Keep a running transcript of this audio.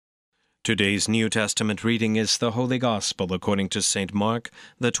Today's New Testament reading is the Holy Gospel according to St. Mark,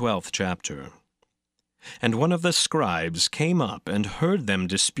 the 12th chapter. And one of the scribes came up and heard them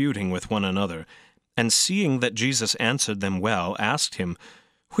disputing with one another, and seeing that Jesus answered them well, asked him,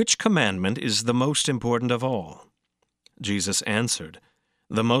 "Which commandment is the most important of all?" Jesus answered,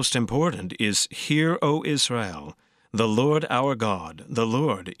 "The most important is, 'Hear, O Israel, the Lord our God, the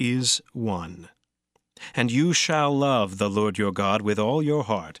Lord is one. And you shall love the Lord your God with all your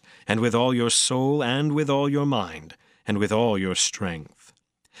heart, and with all your soul, and with all your mind, and with all your strength.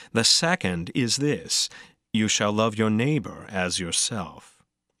 The second is this, you shall love your neighbor as yourself.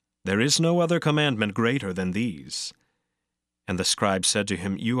 There is no other commandment greater than these." And the scribe said to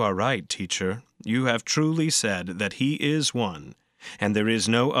him, "You are right, teacher. You have truly said that he is one, and there is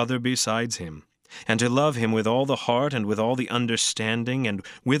no other besides him. And to love him with all the heart, and with all the understanding, and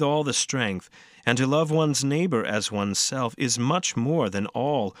with all the strength, and to love one's neighbor as oneself is much more than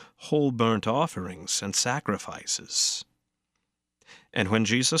all whole burnt offerings and sacrifices." And when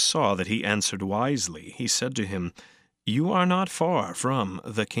Jesus saw that he answered wisely, he said to him, "You are not far from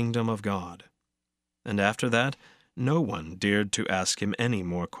the kingdom of God." And after that, no one dared to ask him any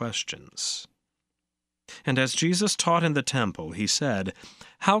more questions. And as Jesus taught in the temple, he said,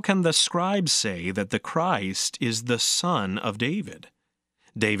 "How can the scribes say that the Christ is the son of David?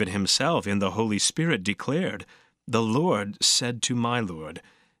 David himself in the Holy Spirit declared, 'The Lord said to my Lord,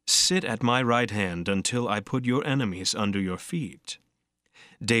 Sit at my right hand until I put your enemies under your feet.'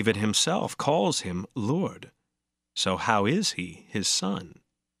 David himself calls him Lord. So how is he his son?"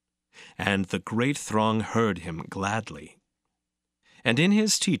 And the great throng heard him gladly. And in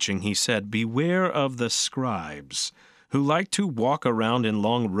his teaching he said, "Beware of the scribes, who like to walk around in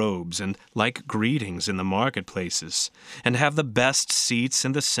long robes and like greetings in the marketplaces, and have the best seats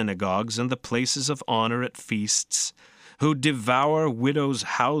in the synagogues and the places of honor at feasts, who devour widows'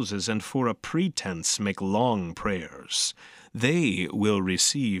 houses and for a pretense make long prayers. They will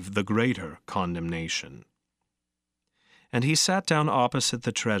receive the greater condemnation." And he sat down opposite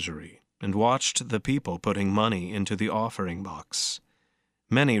the treasury and watched the people putting money into the offering box.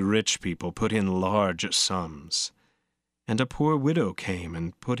 Many rich people put in large sums. And a poor widow came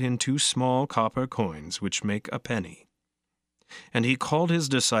and put in 2 small copper coins, which make a penny. And he called his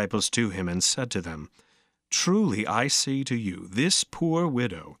disciples to him and said to them, "Truly I say to you, this poor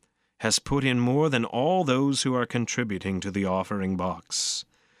widow has put in more than all those who are contributing to the offering box.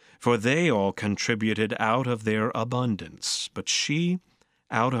 For they all contributed out of their abundance, but she,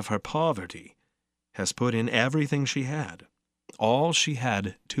 out of her poverty, has put in everything she had, all she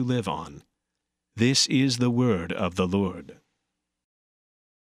had to live on." This is the word of the Lord.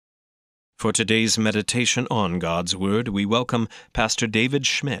 For today's meditation on God's Word, we welcome Pastor David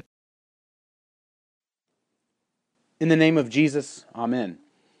Schmidt. In the name of Jesus, Amen.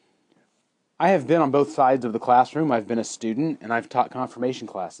 I have been on both sides of the classroom. I've been a student and I've taught confirmation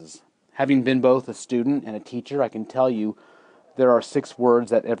classes. Having been both a student and a teacher, I can tell you there are 6 words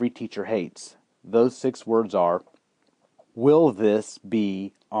that every teacher hates. Those 6 words are, "Will this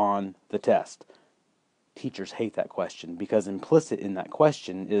be on the test?" Teachers hate that question because implicit in that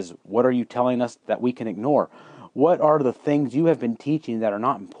question is, what are you telling us that we can ignore? What are the things you have been teaching that are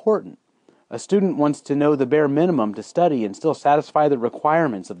not important? A student wants to know the bare minimum to study and still satisfy the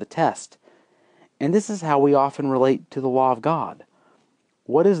requirements of the test. And this is how we often relate to the law of God.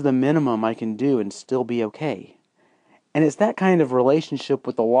 What is the minimum I can do and still be okay? And it's that kind of relationship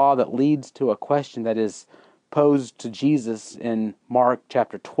with the law that leads to a question that is posed to Jesus in Mark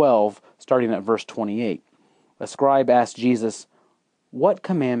chapter 12, starting at verse 28. A scribe asked Jesus, "What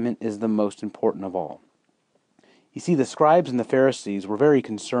commandment is the most important of all?" You see, the scribes and the Pharisees were very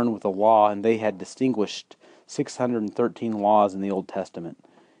concerned with the law, and they had distinguished 613 laws in the Old Testament.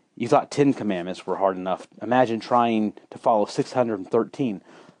 You thought 10 commandments were hard enough. Imagine trying to follow 613.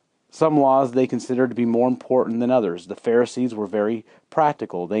 Some laws they considered to be more important than others. The Pharisees were very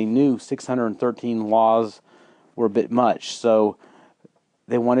practical. They knew 613 laws were a bit much, so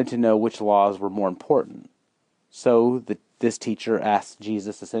they wanted to know which laws were more important. So this teacher asked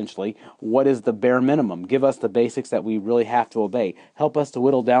Jesus essentially, what is the bare minimum? Give us the basics that we really have to obey. Help us to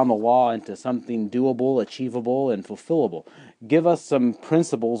whittle down the law into something doable, achievable, and fulfillable. Give us some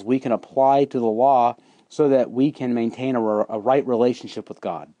principles we can apply to the law so that we can maintain a right relationship with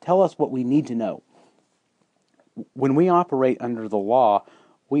God. Tell us what we need to know. When we operate under the law,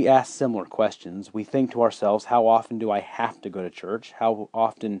 we ask similar questions. We think to ourselves, how often do I have to go to church? How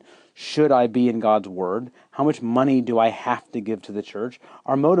often should I be in God's Word? How much money do I have to give to the church?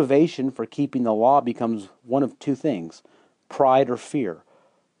 Our motivation for keeping the law becomes one of 2 things, pride or fear.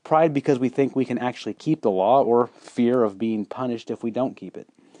 Pride because we think we can actually keep the law, or fear of being punished if we don't keep it.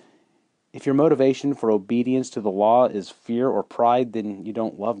 If your motivation for obedience to the law is fear or pride, then you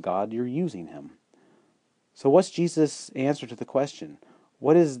don't love God, you're using Him. So what's Jesus' answer to the question?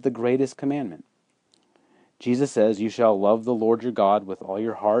 What is the greatest commandment? Jesus says, "You shall love the Lord your God with all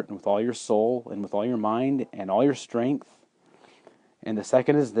your heart and with all your soul and with all your mind and all your strength." And the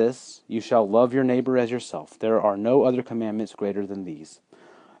second is this, "You shall love your neighbor as yourself. There are no other commandments greater than these."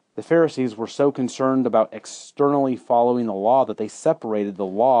 The Pharisees were so concerned about externally following the law that they separated the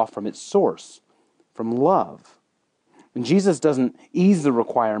law from its source, from love. And Jesus doesn't ease the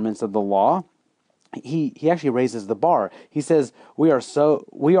requirements of the law. He actually raises the bar. He says we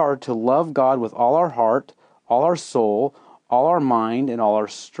are to love God with all our heart, all our soul, all our mind, and all our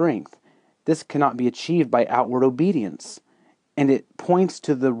strength. This cannot be achieved by outward obedience. And it points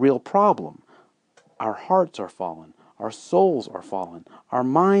to the real problem. Our hearts are fallen. Our souls are fallen. Our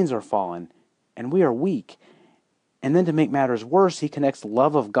minds are fallen. And we are weak. And then to make matters worse, he connects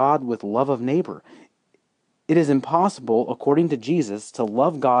love of God with love of neighbor. It is impossible, according to Jesus, to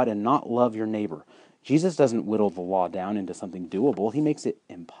love God and not love your neighbor. Jesus doesn't whittle the law down into something doable. He makes it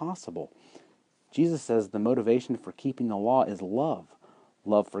impossible. Jesus says the motivation for keeping the law is love.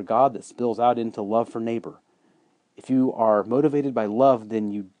 Love for God that spills out into love for neighbor. If you are motivated by love,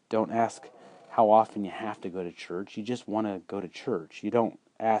 then you don't ask how often you have to go to church. You just want to go to church. You don't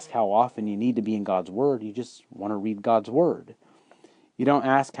ask how often you need to be in God's Word. You just want to read God's Word. You don't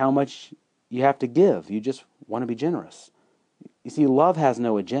ask how much you have to give. You just want to be generous. You see, love has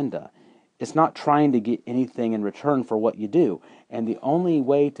no agenda. It's not trying to get anything in return for what you do. And the only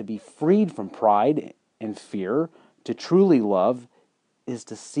way to be freed from pride and fear, to truly love, is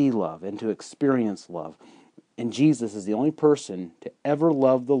to see love and to experience love. And Jesus is the only person to ever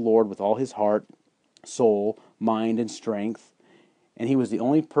love the Lord with all his heart, soul, mind, and strength. And he was the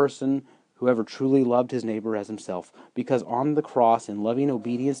only person who ever truly loved his neighbor as himself. Because on the cross, in loving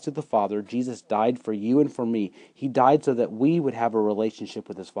obedience to the Father, Jesus died for you and for me. He died so that we would have a relationship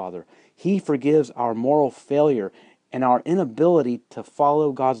with his Father. He forgives our moral failure and our inability to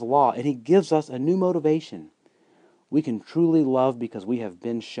follow God's law, and he gives us a new motivation. We can truly love because we have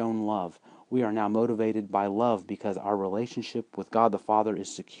been shown love. We are now motivated by love because our relationship with God the Father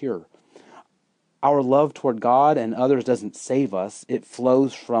is secure. Our love toward God and others doesn't save us. It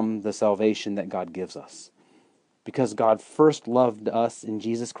flows from the salvation that God gives us. Because God first loved us in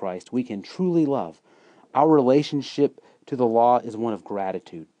Jesus Christ, we can truly love. Our relationship to the law is one of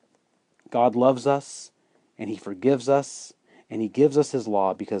gratitude. God loves us, and he forgives us, and he gives us his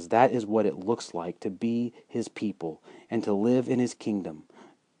law because that is what it looks like to be his people and to live in his kingdom.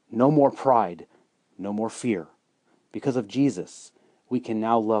 No more pride, no more fear. Because of Jesus, we can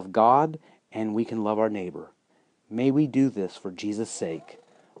now love God and we can love our neighbor. May we do this for Jesus' sake.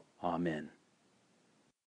 Amen.